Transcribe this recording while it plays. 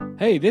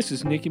Hey, this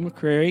is Nikki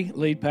McCrary,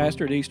 lead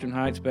pastor at Eastern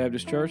Heights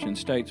Baptist Church in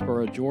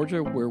Statesboro,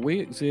 Georgia, where we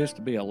exist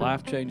to be a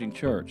life-changing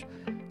church.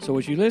 So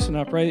as you listen,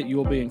 I pray that you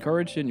will be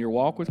encouraged in your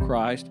walk with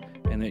Christ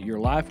and that your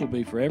life will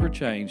be forever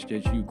changed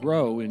as you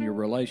grow in your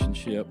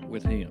relationship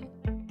with Him.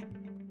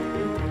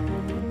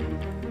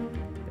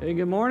 Hey,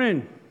 good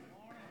morning.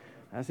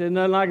 I said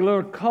nothing like a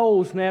little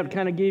cold snap to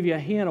kind of give you a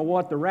hint of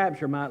what the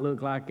rapture might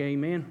look like,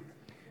 amen.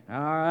 All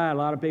right, a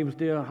lot of people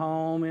still at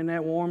home in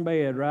that warm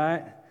bed,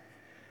 right?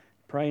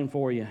 Praying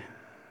for you.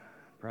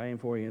 Praying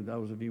for you,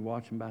 those of you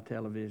watching by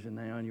television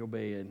now in your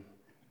bed.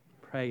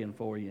 Praying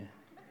for you.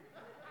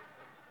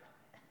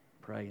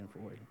 Praying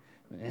for you.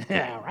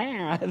 That's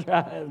right,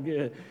 that's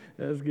good.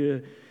 That's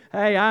good.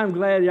 Hey, I'm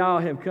glad y'all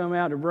have come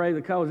out to brave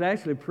the cold. It's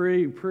actually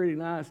a pretty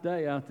nice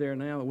day out there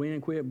now. The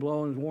wind quit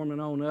blowing, it's warming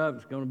on up.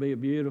 It's going to be a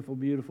beautiful,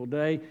 beautiful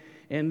day.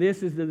 And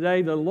this is the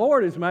day the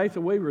Lord has made,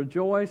 so we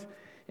rejoice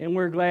and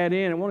we're glad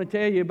in. I want to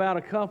tell you about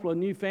a couple of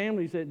new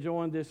families that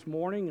joined this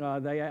morning.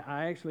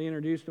 I actually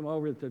introduced them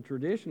over at the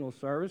traditional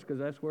service because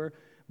that's where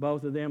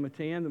both of them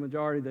attend the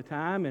majority of the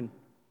time. And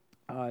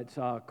it's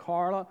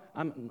Marla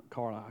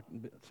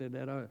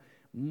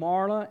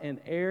and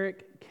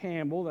Eric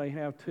Campbell. They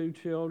have two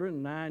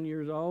children, 9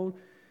 years old,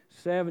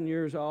 7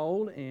 years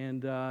old,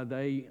 and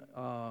they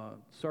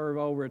serve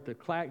over at the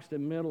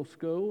Claxton Middle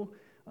School,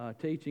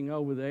 teaching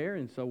over there.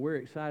 And so we're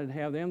excited to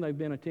have them. They've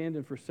been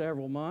attending for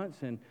several months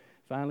and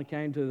finally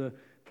came to the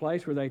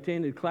place where they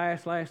attended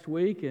class last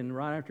week, and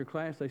right after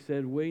class they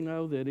said, we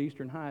know that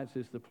Eastern Heights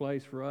is the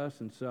place for us,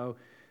 and so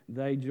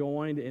they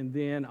joined. And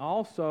then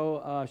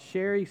also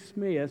Sherry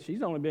Smith,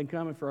 she's only been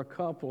coming for a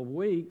couple of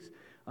weeks,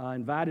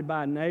 invited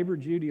by a neighbor,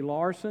 Judy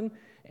Larson,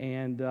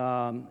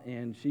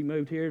 and she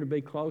moved here to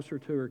be closer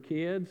to her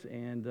kids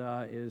and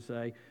is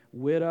a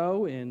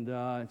widow,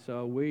 and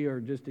so we are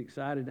just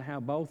excited to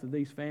have both of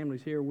these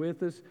families here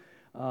with us.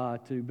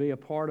 To be a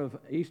part of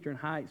Eastern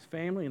Heights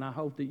family, and I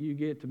hope that you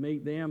get to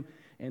meet them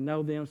and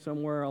know them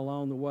somewhere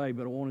along the way,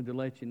 but I wanted to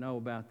let you know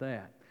about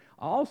that.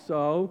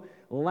 Also,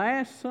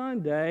 last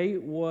Sunday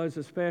was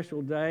a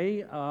special day.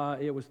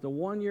 It was the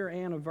one-year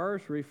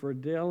anniversary for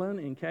Dylan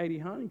and Katie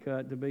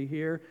Honeycutt to be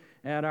here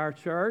at our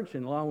church,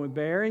 and along with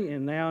Barry,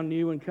 and now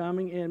new and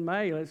coming in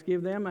May. Let's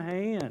give them a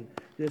hand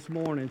this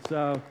morning.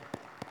 So,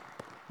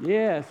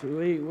 yes,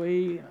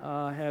 we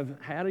have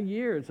had a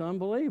year. It's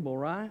unbelievable,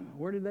 right?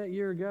 Where did that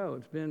year go?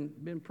 It's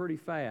been pretty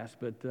fast,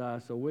 but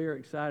so we're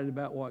excited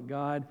about what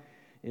God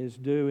is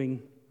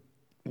doing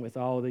with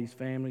all of these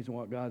families and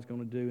what God's going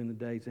to do in the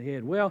days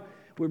ahead. Well,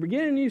 we're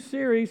beginning a new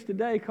series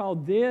today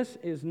called This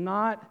Is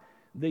Not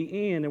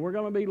the End, and we're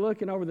going to be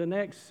looking over the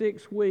next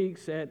 6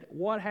 weeks at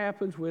what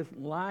happens with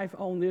life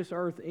on this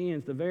earth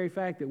ends, the very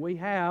fact that we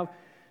have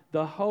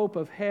the hope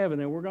of heaven,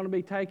 and we're going to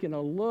be taking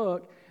a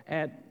look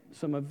at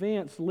some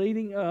events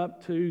leading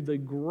up to the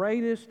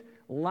greatest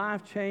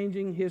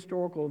life-changing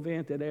historical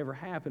event that ever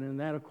happened, and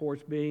that, of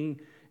course, being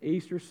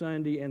Easter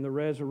Sunday and the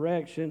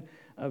resurrection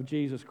of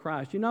Jesus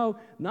Christ. You know,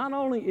 not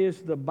only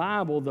is the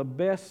Bible the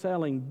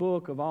best-selling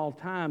book of all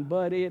time,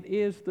 but it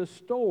is the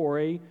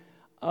story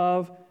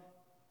of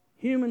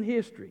human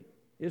history.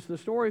 It's the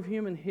story of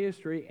human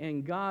history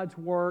and God's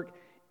work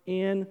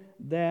in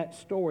that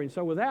story.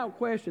 So without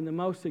question, the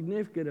most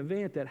significant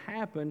event that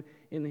happened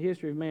in the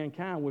history of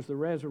mankind was the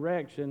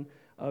resurrection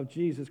of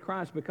Jesus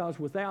Christ, because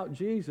without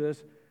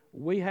Jesus,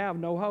 we have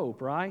no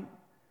hope, right?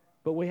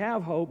 But we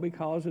have hope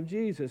because of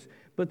Jesus.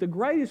 But the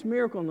greatest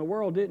miracle in the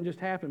world didn't just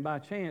happen by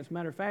chance.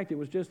 Matter of fact, it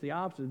was just the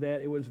opposite of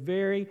that. It was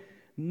very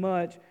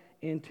much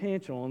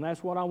intentional, and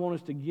that's what I want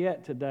us to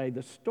get today.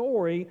 The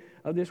story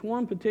of this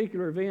one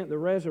particular event, the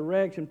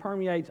resurrection,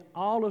 permeates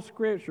all of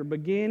Scripture,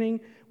 beginning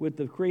with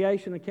the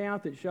creation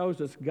account that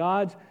shows us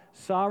God's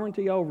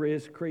sovereignty over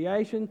His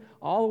creation,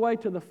 all the way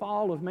to the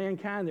fall of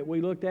mankind that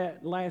we looked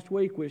at last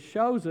week, which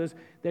shows us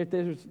that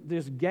there's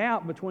this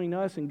gap between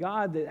us and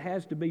God that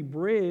has to be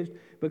bridged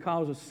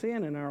because of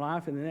sin in our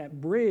life, and that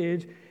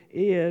bridge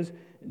is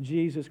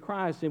Jesus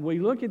Christ. And we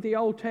look at the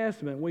Old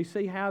Testament, we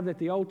see how that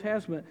the Old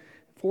Testament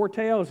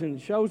foretells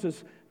and shows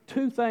us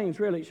two things,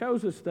 really. It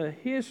shows us the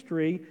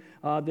history,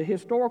 the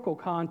historical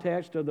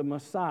context of the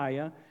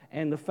Messiah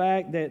and the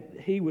fact that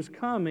He was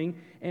coming,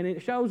 and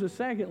it shows us,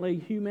 secondly,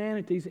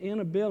 humanity's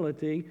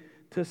inability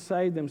to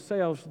save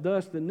themselves,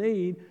 thus the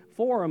need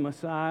for a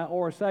Messiah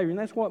or a Savior. And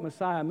that's what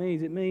Messiah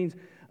means. It means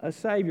a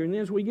Savior. And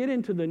as we get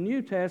into the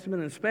New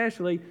Testament, and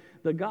especially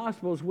the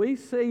Gospels, we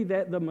see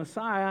that the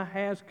Messiah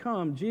has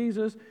come.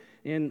 Jesus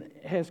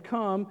has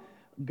come,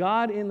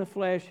 God in the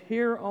flesh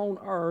here on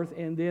earth,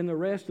 and then the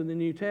rest of the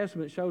New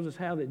Testament shows us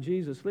how that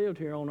Jesus lived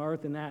here on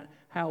earth and that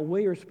how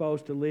we are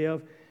supposed to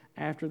live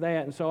after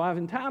that. And so I've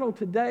entitled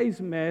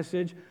today's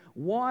message,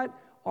 What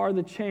Are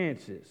the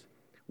Chances?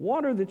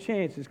 What are the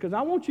chances? Because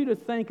I want you to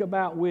think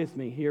about with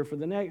me here for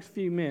the next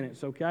few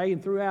minutes, okay,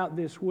 and throughout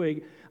this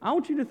week, I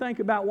want you to think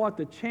about what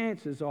the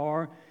chances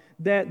are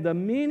that the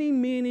many,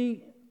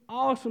 many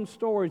awesome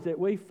stories that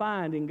we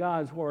find in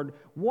God's Word,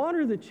 what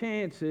are the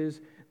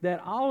chances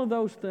that all of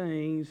those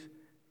things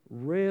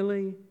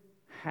really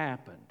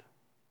happened?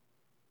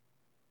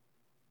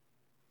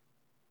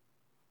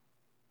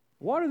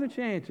 What are the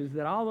chances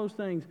that all those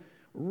things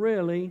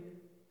really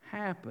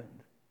happened?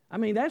 I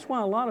mean, that's why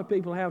a lot of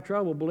people have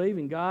trouble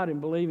believing God and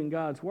believing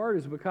God's Word,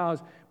 is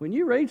because when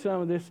you read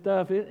some of this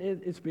stuff,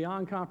 it's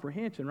beyond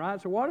comprehension,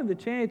 right? So what are the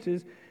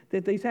chances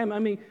that these happen? I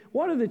mean,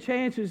 what are the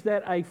chances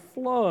that a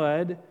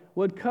flood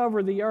would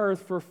cover the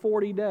earth for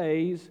 40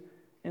 days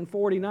and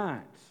 40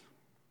 nights?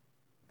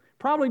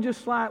 Probably just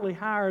slightly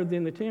higher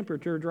than the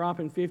temperature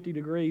dropping 50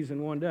 degrees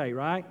in one day,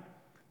 right?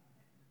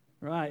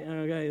 Right,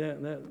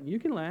 okay, you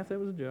can laugh, that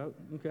was a joke,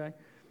 okay.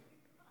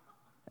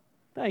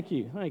 Thank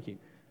you.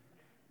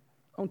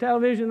 On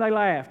television, they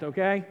laughed,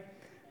 okay?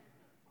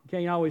 You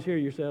can't always hear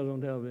yourselves on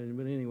television,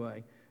 but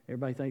anyway,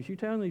 everybody thinks, you're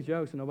telling these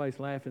jokes and nobody's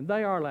laughing.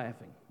 They are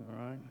laughing, all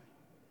right?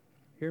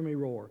 Hear me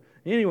roar.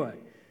 Anyway,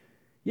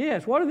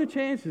 yes, what are the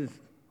chances?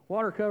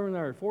 Water covering the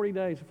earth, 40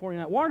 days and 40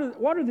 nights.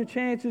 What are the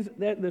chances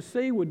that the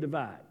sea would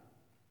divide?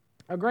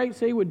 A great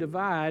sea would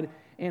divide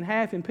in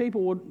half, and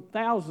people would,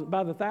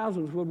 by the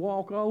thousands, would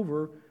walk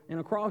over and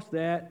across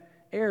that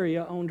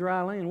area on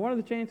dry land. What are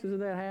the chances of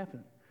that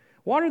happening?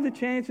 What are the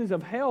chances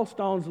of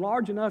hailstones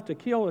large enough to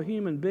kill a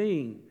human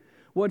being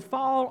would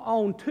fall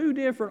on two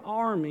different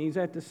armies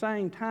at the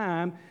same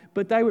time,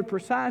 but they would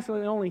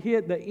precisely only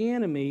hit the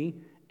enemy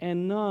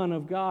and none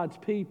of God's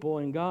people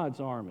and God's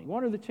army?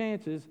 What are the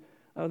chances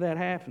of that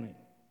happening?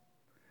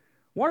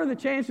 What are the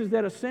chances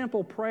that a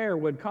simple prayer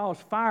would cause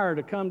fire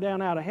to come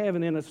down out of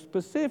heaven in a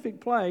specific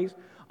place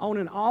on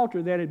an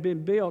altar that had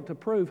been built to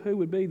prove who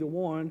would be the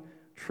one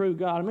true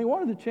God? I mean,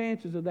 what are the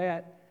chances of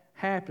that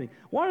happening?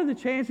 What are the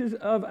chances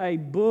of a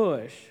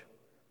bush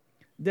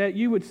that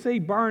you would see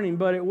burning,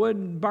 but it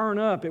wouldn't burn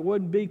up, it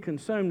wouldn't be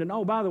consumed? And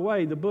oh, by the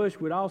way, the bush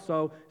would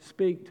also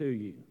speak to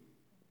you.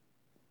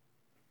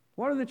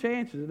 What are the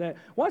chances of that?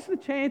 What's the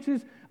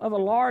chances of a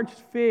large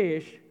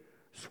fish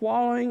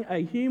swallowing a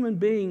human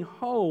being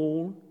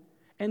whole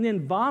and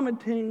then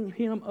vomiting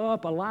him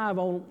up alive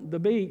on the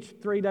beach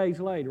 3 days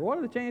later? What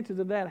are the chances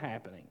of that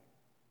happening?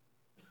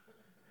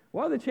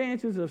 What are the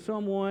chances of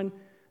someone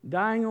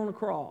dying on a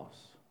cross,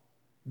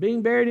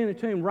 being buried in a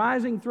tomb,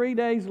 rising 3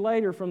 days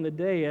later from the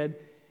dead,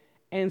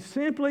 and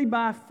simply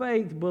by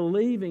faith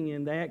believing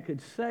in that could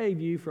save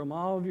you from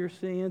all of your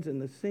sins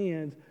and the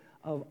sins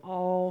of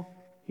all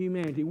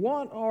humanity?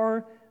 What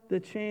are the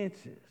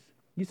chances?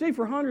 You see,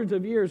 for hundreds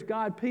of years,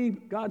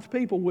 God's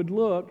people would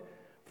look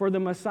for the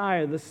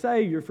Messiah, the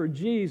Savior, for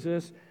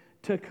Jesus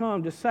to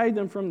come, to save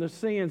them from the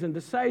sins and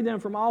to save them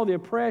from all the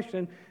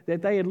oppression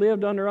that they had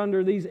lived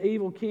under these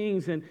evil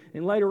kings and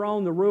later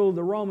on the rule of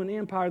the Roman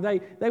Empire.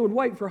 They would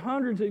wait for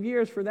hundreds of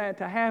years for that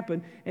to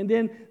happen, and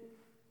then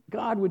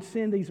God would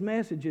send these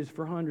messages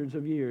for hundreds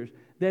of years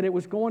that it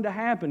was going to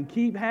happen.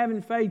 Keep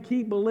having faith,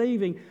 keep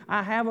believing.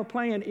 I have a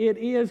plan. It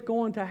is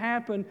going to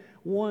happen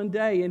one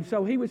day. And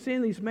so He would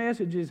send these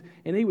messages,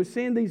 and He would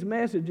send these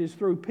messages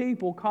through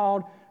people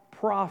called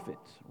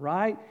prophets,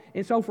 right?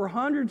 And so for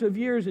hundreds of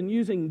years, and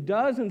using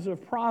dozens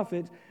of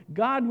prophets,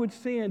 God would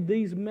send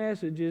these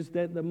messages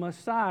that the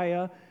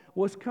Messiah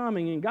was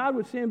coming. And God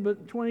would send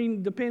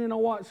depending on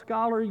what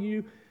scholar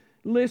you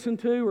listen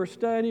to or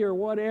study or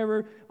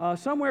whatever,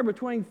 somewhere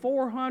between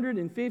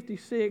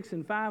 456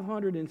 and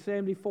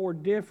 574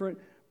 different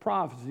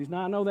prophecies.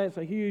 Now, I know that's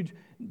a huge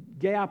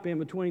gap in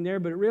between there,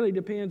 but it really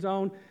depends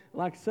on,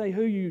 like I say,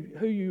 who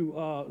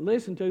you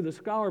listen to, the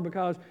scholar,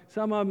 because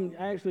some of them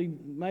actually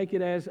make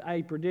it as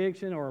a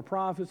prediction or a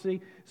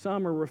prophecy.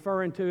 Some are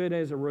referring to it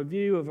as a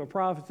review of a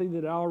prophecy that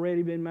had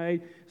already been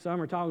made.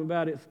 Some are talking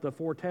about it's the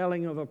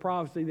foretelling of a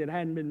prophecy that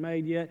hadn't been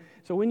made yet.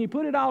 So when you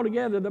put it all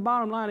together, the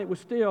bottom line, it was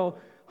still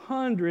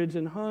hundreds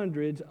and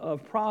hundreds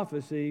of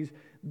prophecies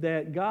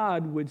that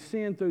God would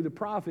send through the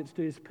prophets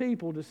to His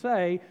people to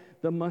say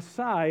the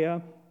Messiah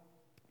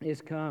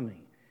is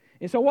coming.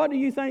 And so what do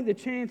you think the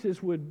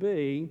chances would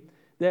be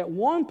that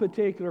one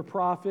particular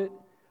prophet,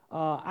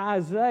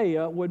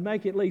 Isaiah, would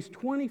make at least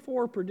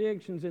 24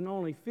 predictions in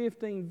only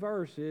 15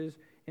 verses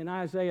in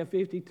Isaiah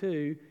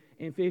 52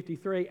 and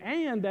 53,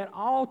 and that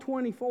all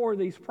 24 of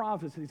these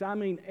prophecies, I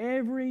mean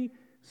every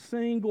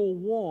single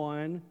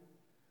one,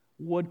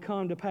 would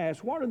come to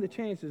pass? What are the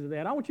chances of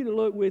that? I want you to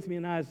look with me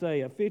in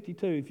Isaiah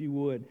 52, if you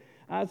would.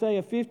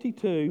 Isaiah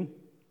 52,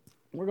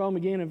 we're going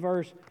to begin in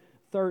verse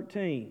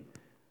 13.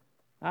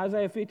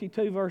 Isaiah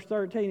 52, verse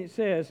 13, it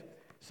says,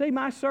 "See,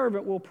 my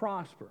servant will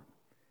prosper.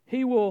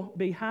 He will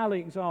be highly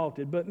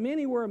exalted. But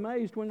many were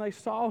amazed when they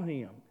saw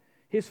him.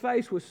 His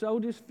face was so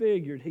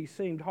disfigured, he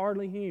seemed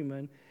hardly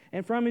human,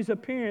 and from his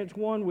appearance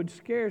one would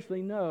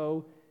scarcely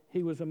know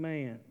he was a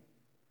man.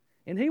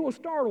 And he will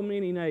startle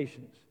many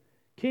nations.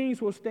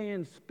 Kings will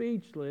stand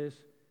speechless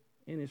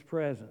in his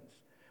presence.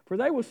 For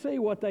they will see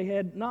what they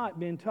had not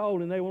been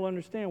told, and they will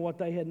understand what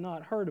they had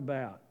not heard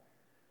about.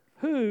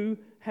 Who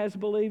has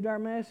believed our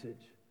message?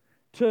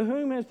 To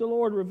whom has the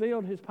Lord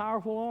revealed His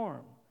powerful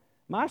arm?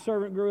 My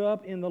servant grew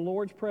up in the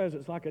Lord's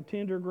presence like a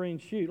tender green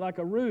shoot, like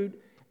a root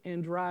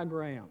in dry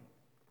ground.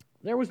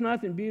 There was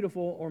nothing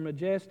beautiful or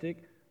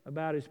majestic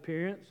about His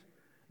appearance,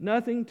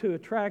 nothing to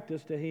attract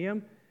us to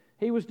Him.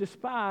 He was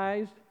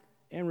despised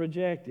and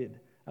rejected,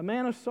 a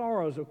man of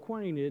sorrows,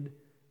 acquainted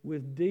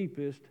with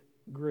deepest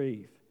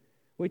grief.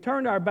 We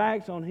turned our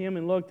backs on him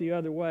and looked the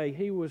other way.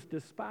 He was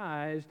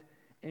despised,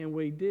 and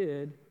we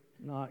did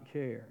not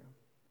care.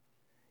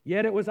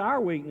 Yet it was our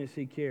weakness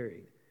he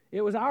carried.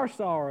 It was our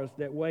sorrows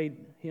that weighed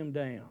him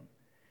down.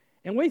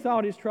 And we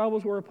thought his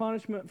troubles were a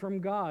punishment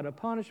from God, a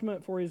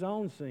punishment for his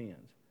own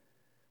sins.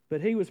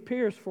 But he was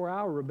pierced for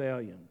our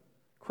rebellion,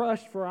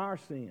 crushed for our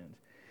sins.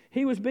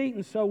 He was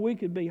beaten so we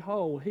could be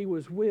whole. He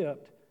was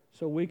whipped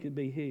so we could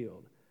be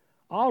healed.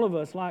 All of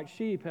us, like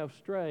sheep, have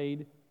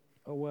strayed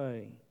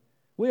away.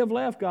 We have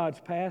left God's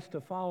path to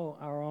follow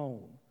our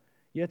own.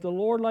 Yet the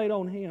Lord laid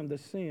on him the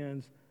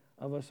sins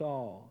of us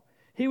all.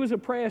 He was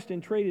oppressed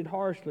and treated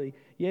harshly,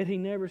 yet he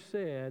never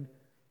said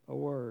a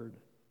word.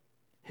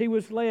 He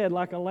was led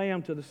like a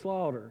lamb to the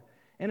slaughter,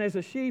 and as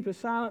a sheep is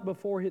silent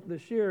before the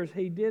shearers,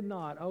 he did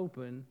not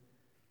open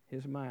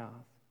his mouth.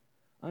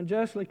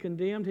 Unjustly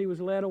condemned, he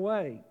was led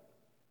away.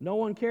 No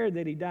one cared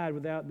that he died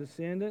without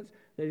descendants,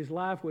 that his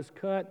life was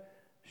cut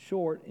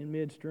short in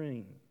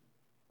midstream.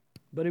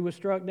 But he was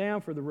struck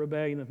down for the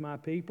rebellion of my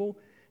people.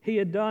 He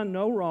had done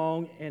no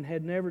wrong and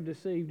had never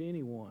deceived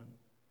anyone.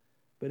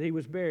 But he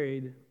was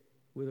buried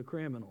with a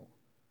criminal.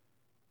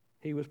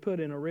 He was put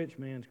in a rich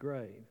man's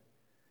grave.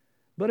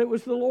 But it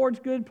was the Lord's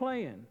good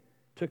plan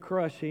to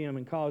crush him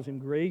and cause him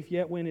grief.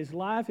 Yet when his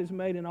life is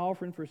made an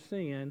offering for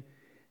sin,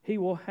 he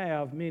will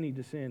have many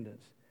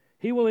descendants.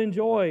 He will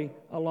enjoy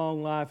a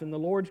long life, and the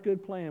Lord's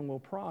good plan will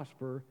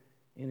prosper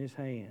in his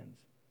hands.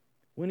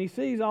 When he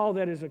sees all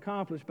that is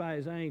accomplished by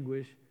his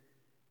anguish,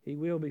 he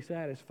will be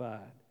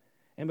satisfied.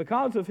 And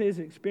because of his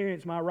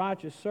experience, my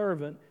righteous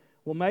servant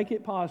will make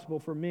it possible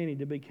for many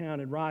to be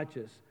counted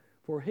righteous,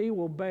 for he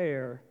will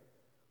bear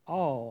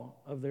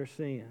all of their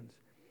sins.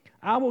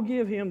 I will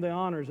give him the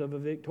honors of a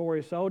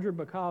victorious soldier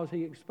because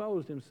he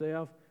exposed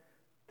himself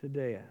to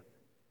death.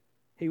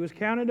 He was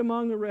counted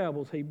among the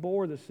rebels. He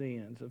bore the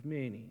sins of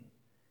many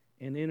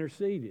and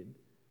interceded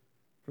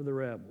for the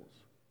rebels.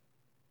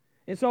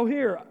 And so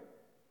here,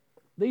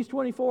 these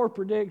 24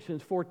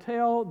 predictions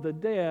foretell the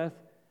death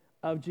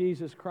of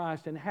Jesus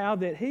Christ and how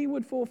that he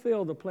would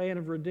fulfill the plan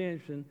of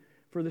redemption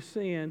for the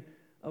sin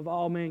of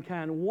all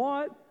mankind.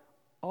 What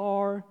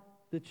are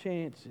the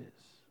chances?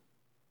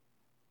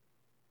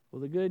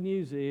 Well, the good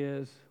news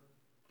is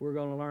we're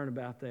going to learn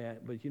about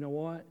that. But you know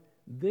what?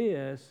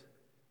 This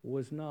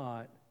was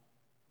not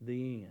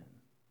the end.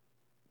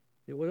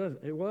 It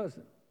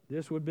wasn't.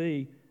 This would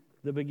be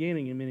the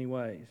beginning in many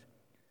ways.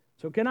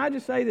 So can I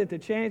just say that the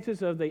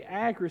chances of the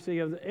accuracy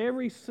of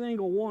every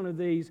single one of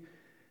these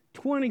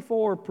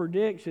 24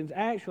 predictions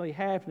actually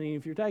happening,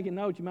 if you're taking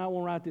notes, you might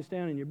want to write this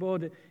down in your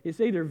bulletin,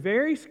 it's either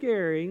very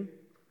scary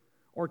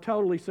or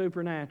totally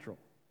supernatural.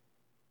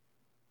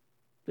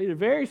 It's either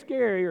very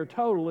scary or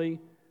totally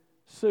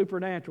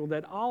supernatural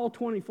that all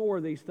 24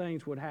 of these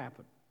things would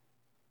happen.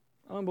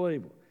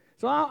 Unbelievable.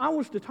 So I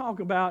want us to talk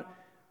about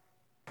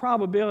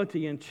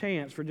probability and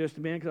chance for just a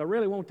minute because I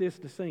really want this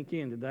to sink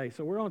in today.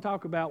 So we're going to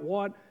talk about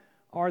what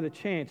are the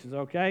chances,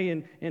 okay?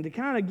 And to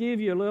kind of give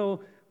you a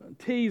little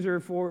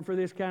teaser for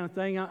this kind of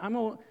thing, I'm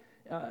going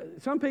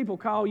some people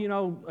call,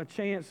 a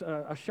chance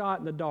a shot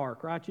in the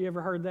dark, right? You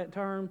ever heard that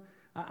term?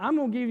 I'm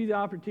going to give you the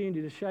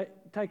opportunity to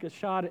take a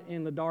shot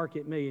in the dark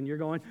at me, and you're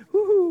going,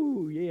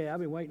 whoo, yeah, I've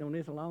been waiting on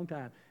this a long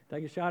time.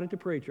 Take a shot at the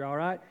preacher, all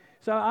right?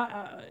 So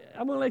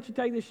I'm going to let you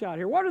take this shot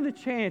here. What are the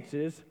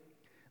chances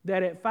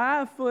that at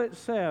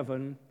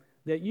 5'7"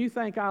 that you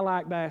think I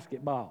like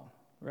basketball?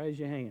 Raise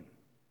your hand.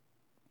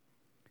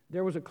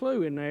 There was a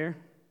clue in there,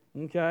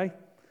 okay?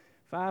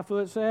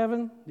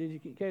 5'7", did you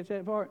catch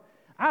that part?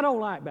 I don't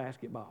like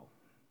basketball.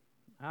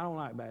 I don't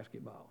like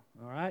basketball,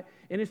 all right?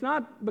 And it's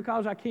not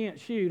because I can't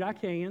shoot. I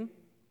can,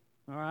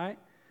 all right?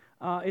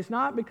 It's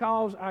not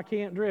because I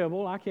can't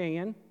dribble. I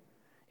can.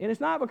 And it's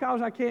not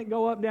because I can't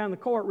go up down the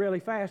court really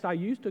fast. I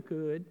used to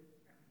could,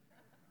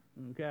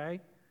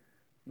 okay?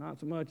 Not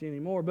so much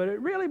anymore. But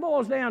it really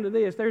boils down to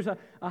this. There's a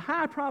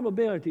high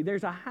probability,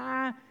 there's a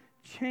high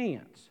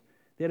chance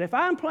that if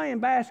I'm playing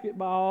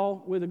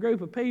basketball with a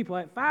group of people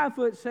at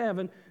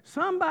 5'7",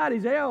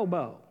 somebody's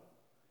elbow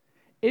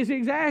is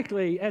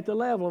exactly at the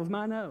level of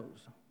my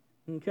nose.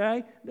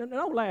 Okay?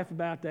 Don't laugh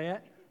about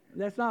that.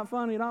 That's not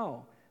funny at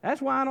all.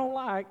 That's why I don't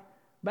like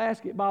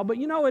basketball. But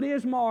it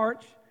is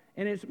March,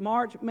 and it's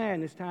March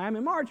Madness time.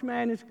 And March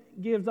Madness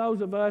gives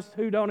those of us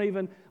who don't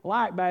even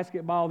like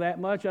basketball that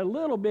much a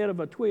little bit of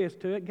a twist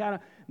to it. Kind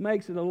of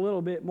makes it a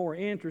little bit more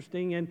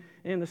interesting. And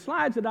the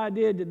slides that I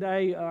did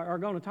today are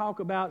going to talk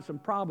about some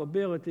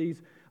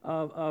probabilities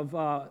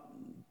of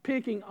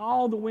picking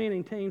all the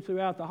winning teams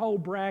throughout the whole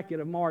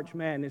bracket of March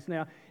Madness.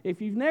 Now, if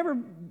you've never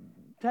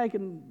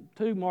taken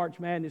to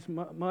March Madness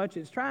much,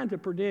 it's trying to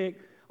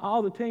predict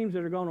all the teams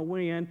that are going to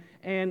win.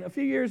 And a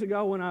few years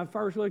ago when I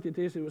first looked at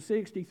this, it was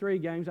 63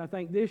 games. I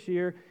think this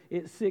year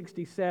it's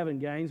 67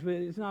 games, but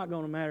it's not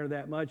going to matter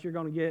that much. You're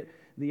going to get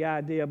the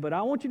idea. But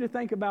I want you to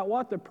think about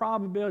what's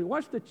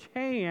the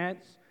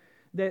chance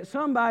that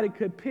somebody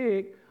could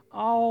pick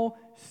all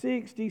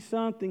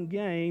 60-something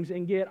games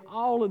and get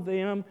all of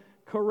them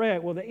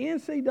correct. Well, the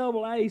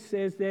NCAA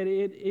says that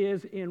it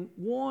is in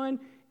 1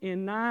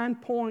 in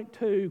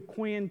 9.2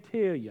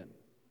 quintillion.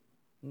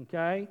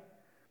 Okay?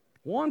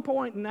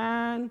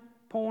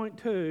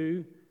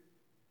 1.9.2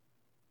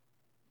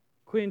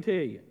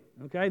 quintillion.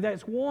 Okay?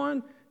 That's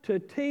 1 to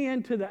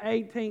 10 to the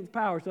 18th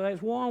power. So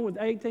that's 1 with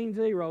 18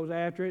 zeros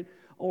after it,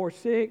 or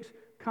 6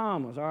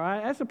 commas. All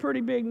right? That's a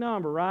pretty big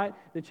number, right?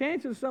 The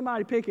chances of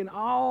somebody picking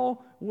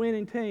all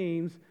winning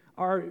teams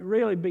are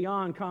really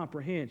beyond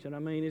comprehension. I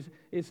mean,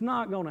 it's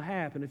not going to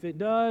happen. If it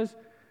does,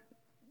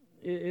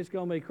 it's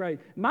going to be crazy.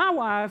 My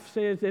wife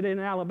says that in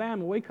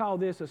Alabama, we call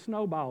this a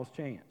snowball's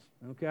chance,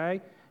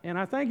 okay? And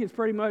I think it's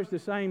pretty much the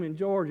same in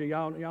Georgia.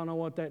 Y'all know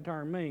what that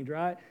term means,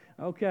 right?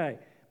 Okay.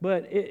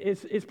 But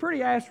it's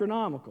pretty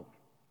astronomical.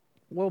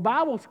 Well,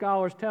 Bible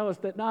scholars tell us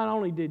that not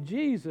only did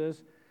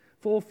Jesus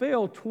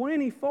fulfill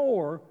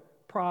 24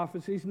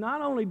 prophecies,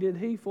 not only did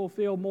he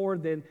fulfill more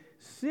than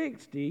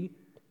 60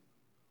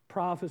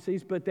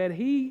 prophecies, but that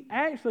he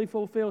actually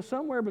fulfilled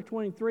somewhere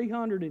between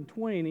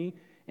 320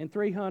 and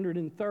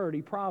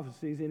 330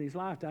 prophecies in his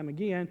lifetime.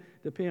 Again,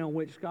 depending on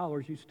which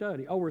scholars you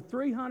study. Over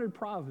 300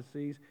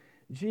 prophecies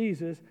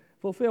Jesus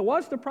fulfilled.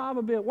 What's the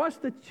probability, what's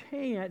the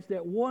chance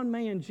that one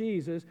man,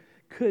 Jesus,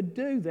 could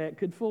do that,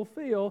 could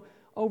fulfill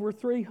over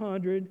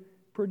 300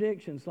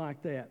 predictions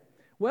like that?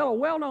 Well, a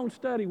well-known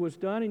study was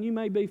done, and you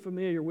may be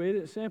familiar with it.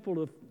 It's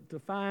simple to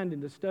find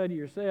and to study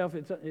yourself.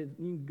 You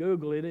can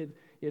Google it.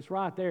 It's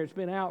right there. It's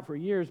been out for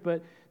years.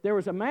 But there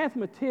was a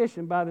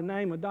mathematician by the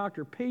name of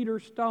Dr. Peter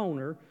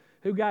Stoner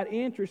who got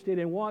interested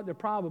in what the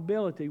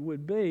probability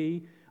would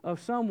be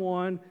of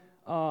someone,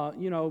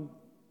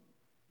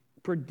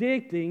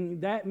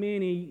 predicting that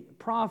many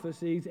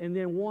prophecies and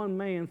then one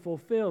man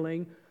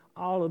fulfilling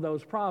all of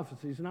those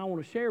prophecies. And I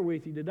want to share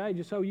with you today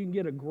just so you can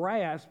get a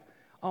grasp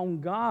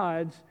on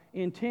God's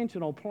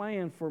intentional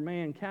plan for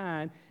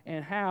mankind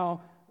and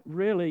how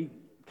really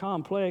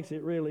complex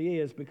it really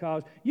is.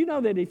 Because you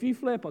know that if you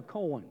flip a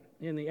coin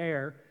in the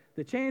air,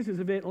 the chances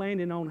of it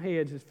landing on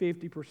heads is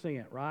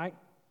 50%, right?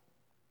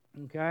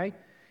 Okay?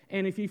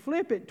 And if you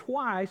flip it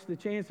twice, the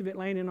chance of it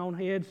landing on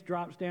heads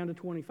drops down to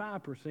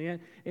 25%.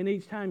 And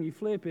each time you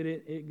flip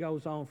it, it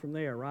goes on from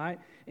there, right?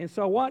 And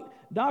so what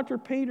Dr.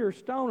 Peter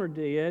Stoner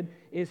did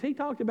is he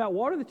talked about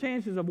what are the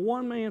chances of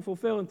one man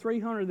fulfilling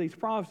 300 of these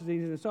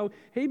prophecies. And so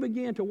he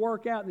began to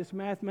work out this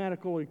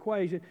mathematical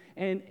equation.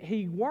 And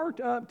he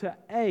worked up to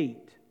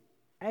eight,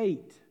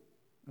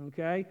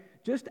 okay?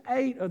 Just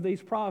 8 of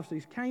these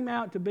prophecies came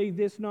out to be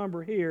this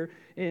number here.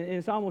 And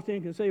it's almost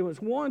inconceivable.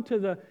 It's 1 to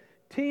the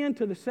 10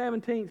 to the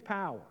 17th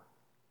power,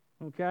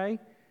 okay,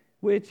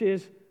 which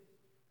is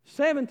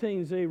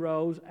 17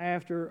 zeros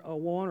after a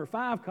 1 or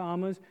 5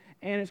 commas,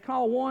 and it's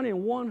called 1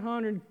 in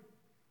 100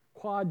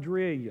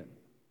 quadrillion,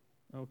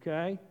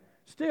 okay?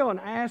 Still an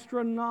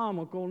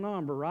astronomical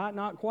number, right?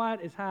 Not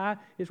quite as high.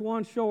 It's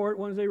 1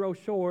 zero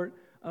short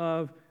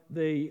of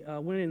the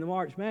winning the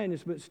March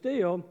Madness, but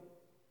still,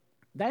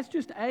 that's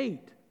just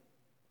 8.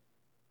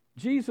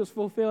 Jesus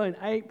fulfilling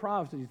 8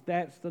 prophecies,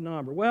 that's the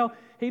number. Well,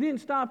 he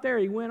didn't stop there.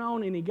 He went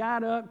on and he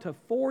got up to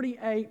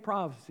 48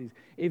 prophecies.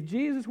 If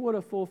Jesus would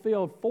have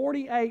fulfilled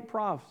 48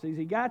 prophecies,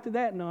 he got to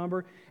that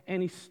number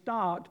and he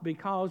stopped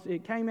because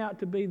it came out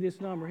to be this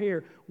number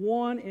here,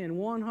 1 in 10 to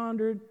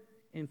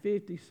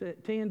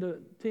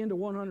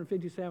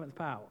 157th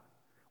power.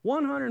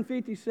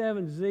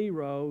 157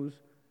 zeros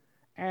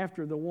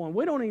after the 1.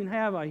 We don't even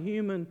have a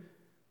human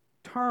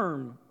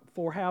term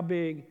for how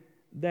big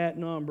that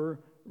number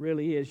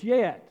really is.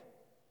 Yet,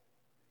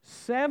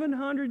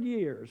 700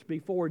 years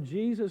before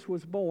Jesus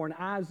was born,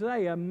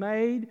 Isaiah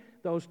made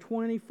those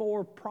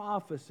 24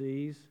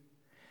 prophecies,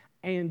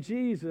 and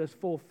Jesus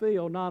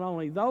fulfilled not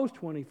only those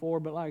 24,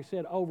 but like I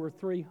said, over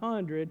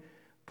 300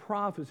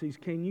 prophecies.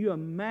 Can you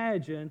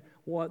imagine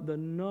what the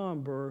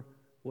number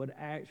would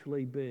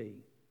actually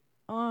be?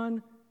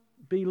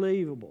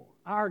 Unbelievable.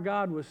 Our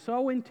God was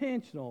so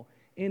intentional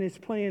in His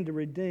plan to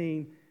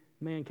redeem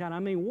mankind. I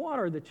mean, what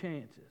are the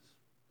chances?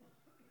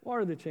 What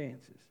are the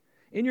chances?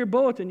 In your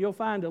bulletin, you'll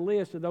find a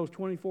list of those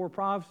 24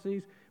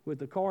 prophecies with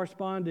the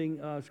corresponding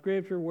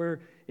scripture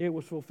where it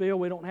was fulfilled.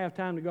 We don't have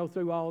time to go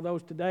through all of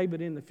those today,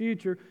 but in the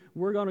future,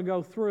 we're going to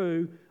go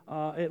through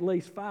at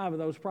least 5 of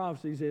those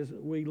prophecies as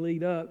we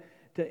lead up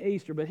to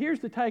Easter. But here's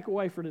the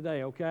takeaway for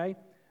today, okay?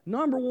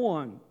 Number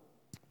 1,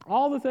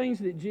 all the things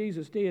that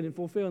Jesus did in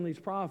fulfilling these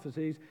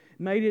prophecies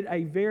made it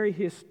a very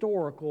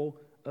historical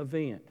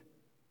event.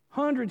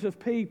 Hundreds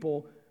of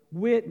people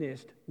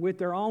witnessed with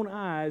their own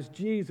eyes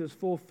Jesus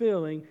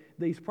fulfilling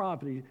these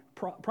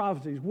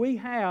prophecies. We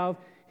have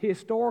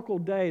historical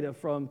data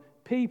from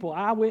people,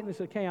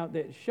 eyewitness account,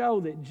 that show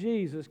that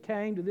Jesus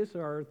came to this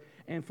earth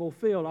and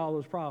fulfilled all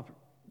those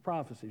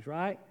prophecies,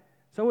 right?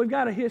 So we've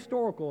got a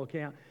historical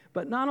account.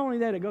 But not only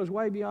that, it goes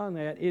way beyond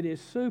that. It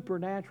is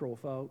supernatural,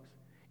 folks.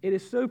 It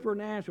is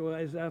supernatural,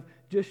 as I've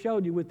just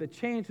showed you, with the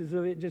chances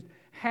of it just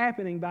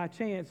happening by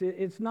chance.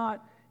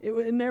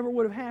 It never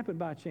would have happened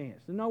by chance.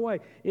 There's no way.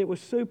 It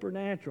was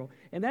supernatural.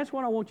 And that's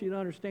what I want you to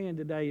understand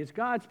today, is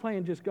God's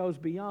plan just goes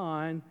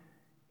beyond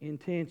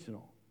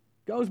intentional.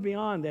 Goes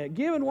beyond that.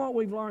 Given what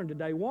we've learned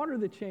today, what are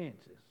the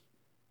chances?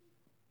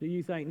 do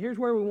you think? And here's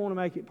where we want to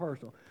make it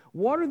personal.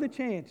 What are the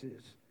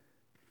chances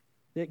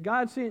that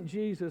God sent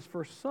Jesus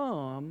for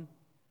some,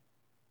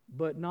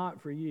 but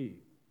not for you?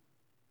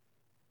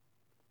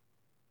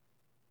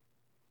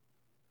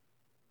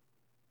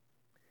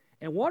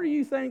 And what do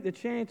you think the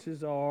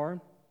chances are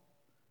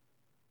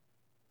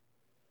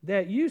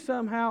that you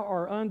somehow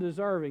are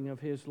undeserving of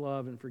His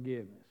love and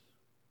forgiveness,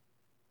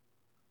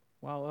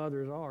 while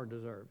others are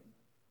deserving?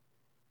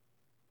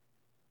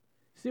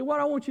 See,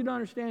 what I want you to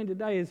understand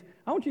today is,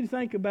 I want you to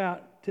think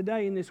about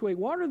today and this week,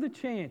 what are the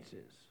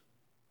chances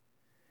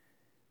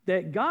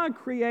that God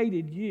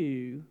created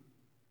you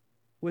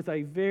with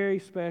a very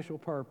special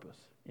purpose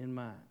in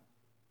mind?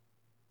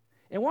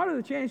 And what are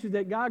the chances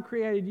that God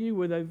created you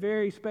with a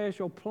very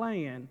special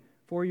plan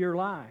for your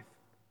life?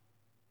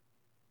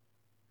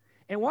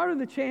 And what are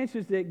the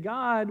chances that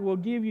God will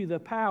give you the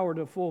power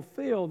to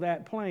fulfill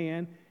that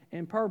plan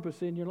and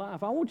purpose in your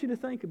life? I want you to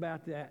think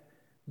about that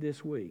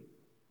this week.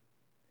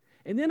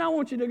 And then I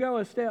want you to go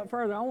a step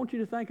further. I want you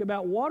to think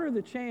about, what are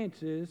the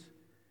chances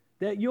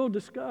that you'll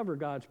discover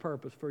God's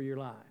purpose for your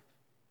life,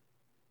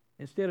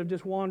 instead of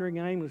just wandering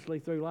aimlessly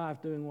through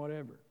life doing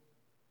whatever?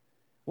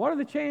 What are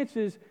the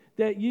chances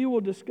that you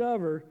will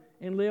discover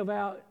and live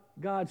out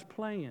God's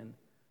plan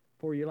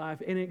for your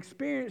life and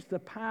experience the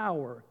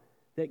power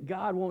that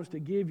God wants to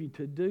give you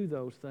to do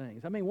those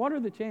things? I mean, what are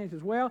the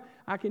chances? Well,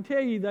 I can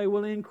tell you they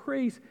will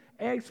increase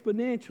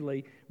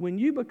exponentially when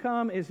you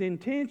become as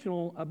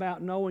intentional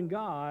about knowing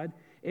God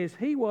as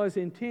He was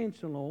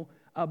intentional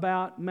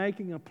about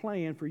making a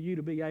plan for you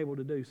to be able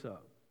to do so.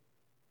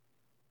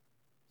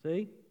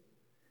 See?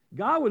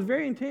 God was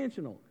very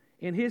intentional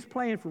in His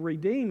plan for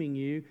redeeming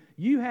you.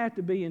 You have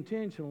to be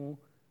intentional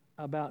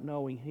about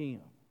knowing Him.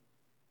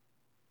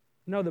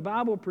 No, the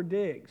Bible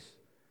predicts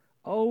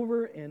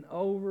over and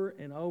over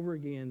and over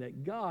again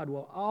that God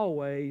will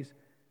always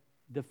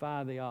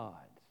defy the odds.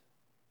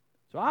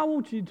 So I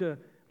want you to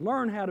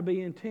learn how to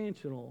be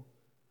intentional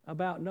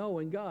about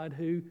knowing God,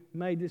 who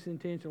made this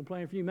intentional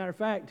plan for you. Matter of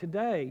fact,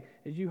 today,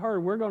 as you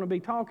heard, we're going to be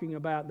talking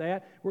about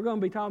that. We're going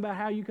to be talking about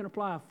how you can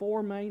apply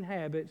 4 main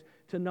habits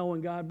to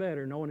knowing God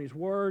better. Knowing His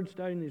Word,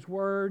 studying His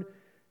Word,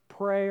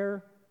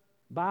 prayer,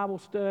 Bible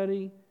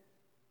study,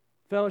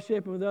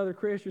 fellowshipping with other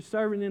Christians,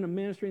 serving in a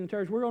ministry in the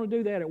church. We're going to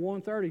do that at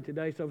 1:30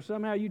 today. So if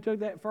somehow you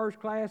took that first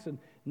class and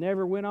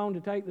never went on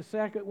to take the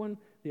second one,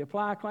 the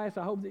Apply class,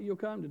 I hope that you'll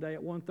come today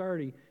at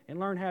 1:30 and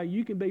learn how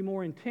you can be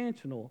more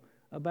intentional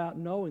about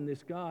knowing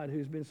this God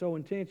who's been so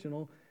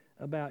intentional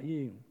about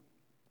you.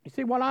 You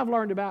see, what I've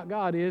learned about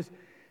God is,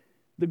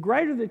 the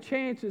greater the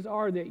chances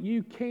are that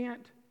you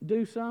can't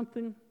do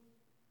something,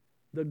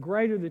 the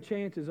greater the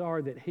chances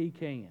are that He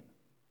can.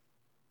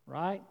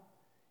 Right?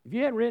 If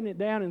you hadn't written it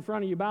down in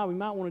front of your Bible, you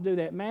might want to do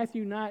that.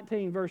 Matthew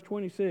 19, verse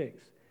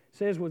 26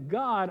 says, with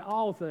God,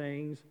 all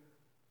things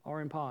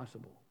are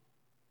impossible.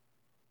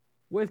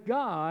 With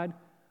God,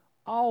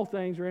 all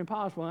things are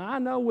impossible. And I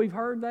know we've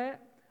heard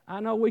that. I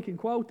know we can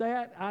quote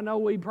that. I know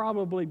we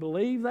probably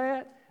believe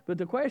that. But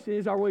the question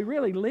is, are we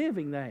really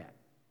living that?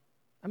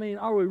 I mean,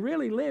 are we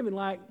really living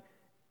like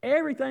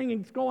everything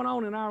that's going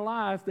on in our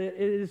life, that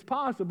it is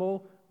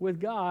possible with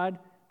God,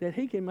 that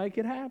He can make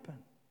it happen?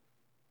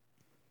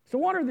 So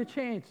what are the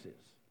chances?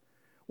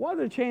 What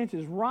are the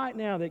chances right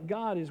now that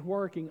God is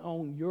working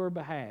on your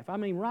behalf? I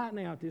mean, right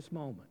now at this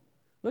moment.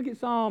 Look at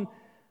Psalm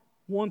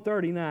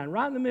 139,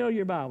 right in the middle of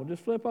your Bible.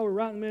 Just flip over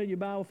right in the middle of your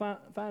Bible,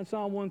 find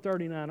Psalm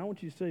 139. I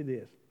want you to see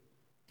this.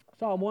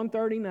 Psalm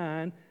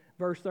 139,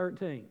 verse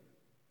 13.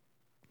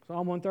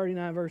 Psalm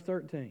 139, verse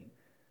 13.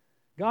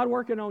 God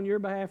working on your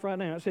behalf right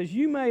now. It says,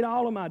 you made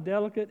all of my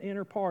delicate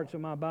inner parts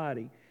of my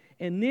body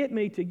and knit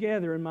me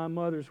together in my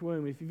mother's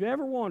womb. If you've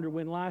ever wondered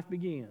when life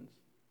begins,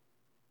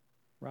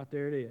 right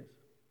there it is.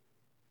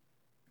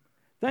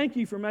 Thank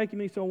you for making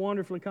me so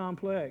wonderfully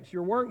complex.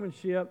 Your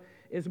workmanship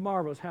is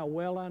marvelous. How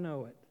well I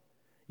know it.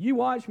 You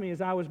watched me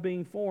as I was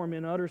being formed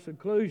in utter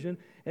seclusion,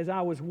 as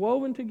I was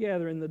woven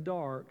together in the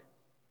dark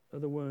of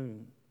the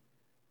womb.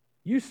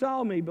 You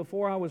saw me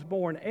before I was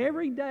born.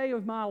 Every day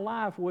of my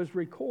life was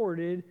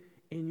recorded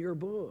in your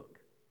book.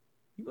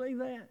 You believe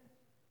that?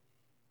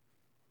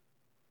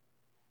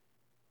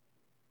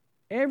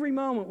 Every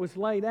moment was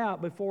laid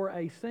out before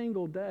a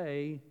single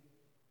day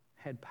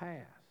had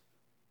passed.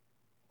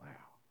 Wow.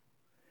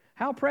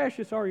 How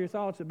precious are your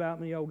thoughts about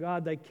me, O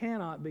God? They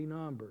cannot be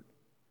numbered.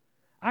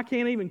 I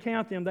can't even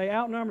count them. They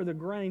outnumber the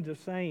grains of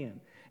sand.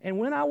 And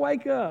when I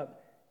wake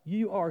up,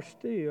 you are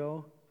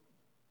still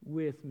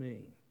with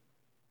me.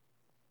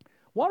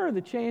 What are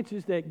the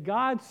chances that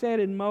God set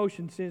in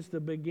motion since the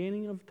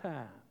beginning of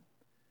time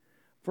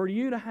for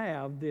you to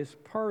have this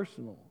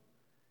personal,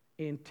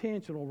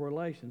 intentional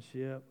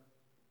relationship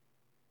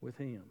with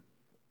Him?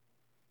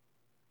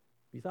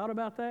 You thought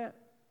about that?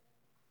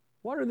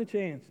 What are the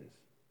chances?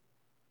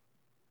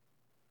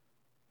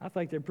 I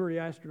think they're pretty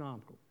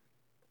astronomical.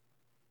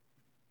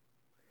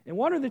 And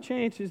what are the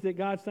chances that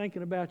God's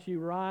thinking about you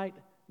right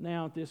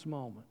now at this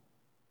moment?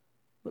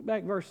 Look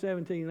back verse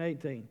 17 and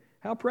 18.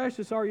 How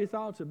precious are your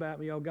thoughts about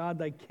me, O God?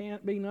 They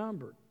can't be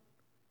numbered.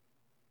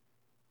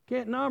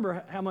 Can't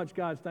number how much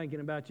God's thinking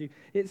about you.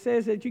 It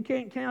says that you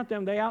can't count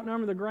them. They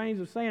outnumber the grains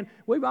of sand.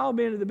 We've all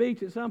been to the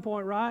beach at some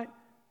point, right?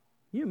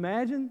 You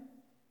imagine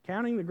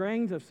counting the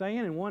grains of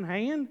sand in one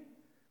hand,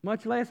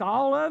 much less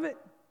all of it?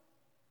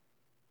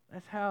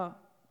 That's how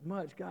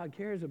much God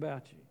cares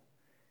about you.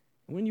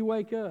 When you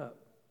wake up,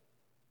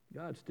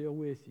 God's still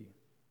with you.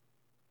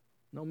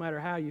 No matter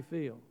how you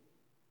feel,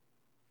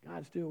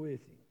 God's still with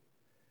you.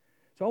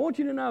 So I want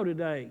you to know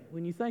today,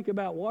 when you think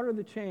about what are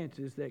the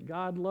chances that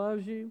God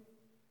loves you,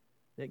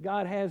 that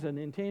God has an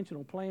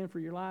intentional plan for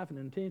your life, an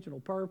intentional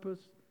purpose,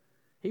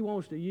 He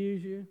wants to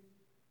use you.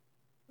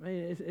 I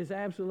mean, it's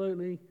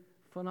absolutely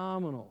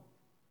phenomenal,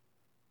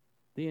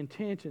 the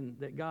intention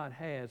that God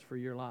has for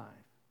your life,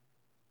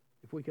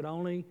 if we could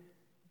only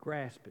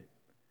grasp it.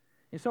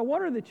 And so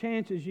what are the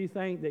chances you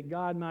think that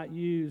God might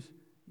use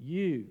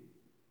you,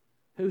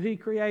 who He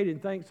created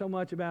and thinks so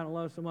much about and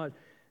loves so much,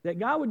 that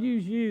God would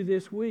use you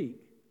this week,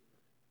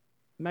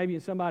 maybe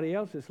in somebody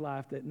else's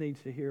life that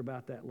needs to hear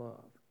about that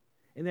love,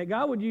 and that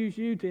God would use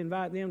you to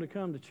invite them to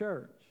come to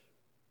church?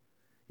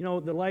 You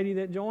know, the lady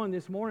that joined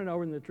this morning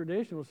over in the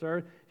traditional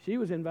service, she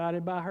was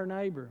invited by her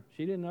neighbor.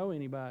 She didn't know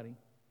anybody,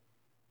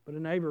 but a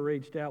neighbor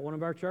reached out. One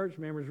of our church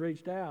members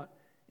reached out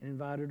and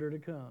invited her to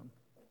come.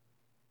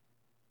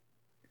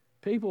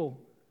 People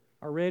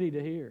are ready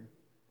to hear.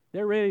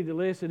 They're ready to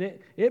listen.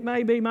 It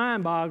may be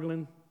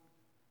mind-boggling,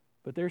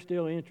 but they're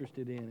still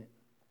interested in it.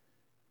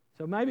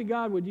 So maybe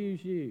God would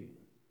use you,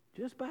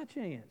 just by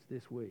chance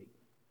this week,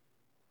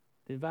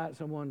 to invite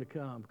someone to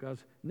come, because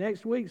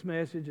next week's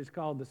message is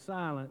called The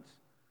Silence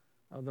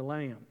of the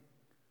Lamb.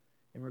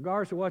 In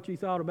regards to what you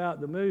thought about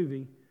the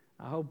movie,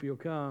 I hope you'll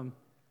come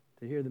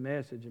to hear the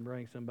message and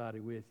bring somebody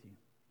with you.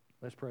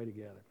 Let's pray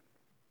together.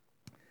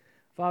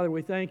 Father,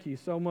 we thank you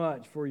so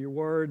much for your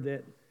word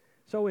that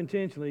so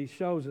intentionally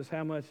shows us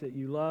how much that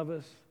you love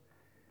us,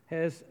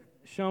 has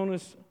shown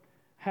us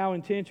how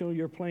intentional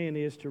your plan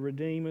is to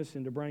redeem us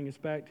and to bring us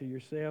back to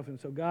yourself. And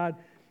so, God,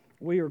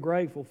 we are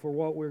grateful for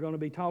what we're going to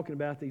be talking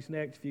about these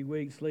next few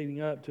weeks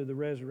leading up to the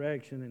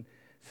resurrection and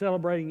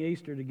celebrating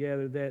Easter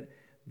together,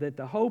 that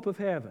the hope of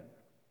heaven,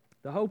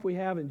 the hope we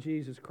have in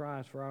Jesus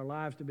Christ for our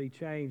lives to be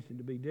changed and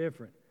to be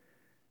different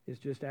is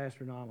just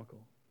astronomical.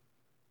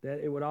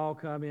 That it would all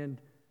come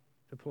into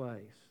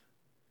place.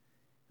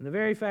 And the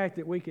very fact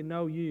that we can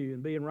know you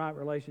and be in right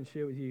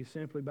relationship with you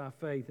simply by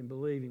faith and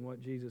believing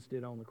what Jesus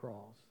did on the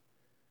cross.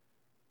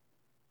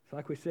 It's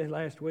like we said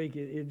last week,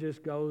 it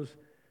just goes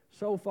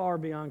so far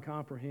beyond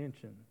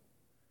comprehension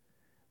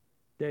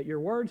that your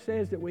word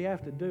says that we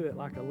have to do it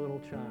like a little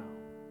child,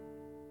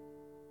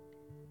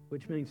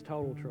 which means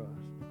total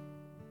trust.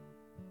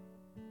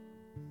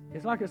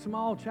 It's like a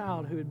small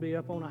child who would be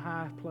up on a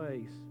high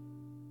place,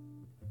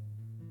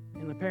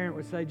 and the parent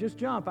would say, "Just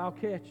jump, I'll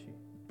catch you."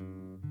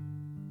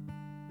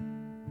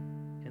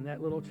 And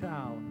that little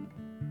child,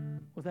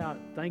 without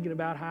thinking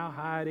about how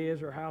high it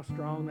is or how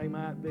strong they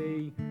might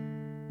be,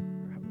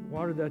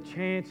 what are the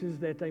chances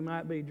that they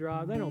might be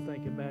dropped, they don't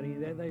think about any of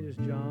that. They just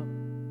jump.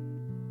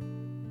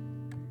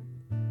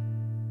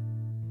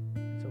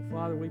 So,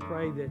 Father, we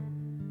pray that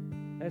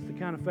that's the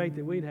kind of faith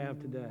that we'd have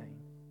today,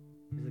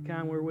 is the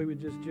kind where we would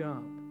just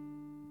jump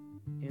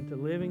into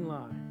living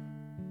life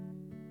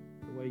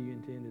the way you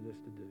intended us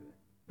to do it.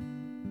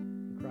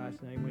 In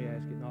Christ's name we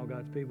ask it, and all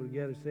God's people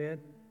together said,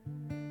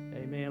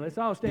 amen. Let's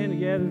all stand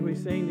together as we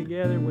sing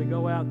together. We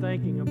go out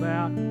thinking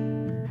about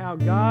how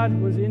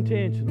God was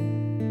intentional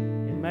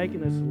in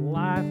making us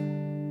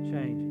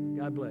life-changing.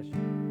 God bless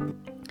you.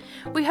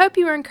 We hope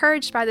you were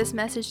encouraged by this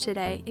message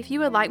today. If you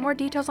would like more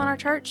details on our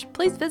church,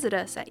 please visit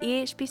us at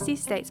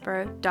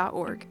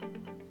ehbcstatesboro.org.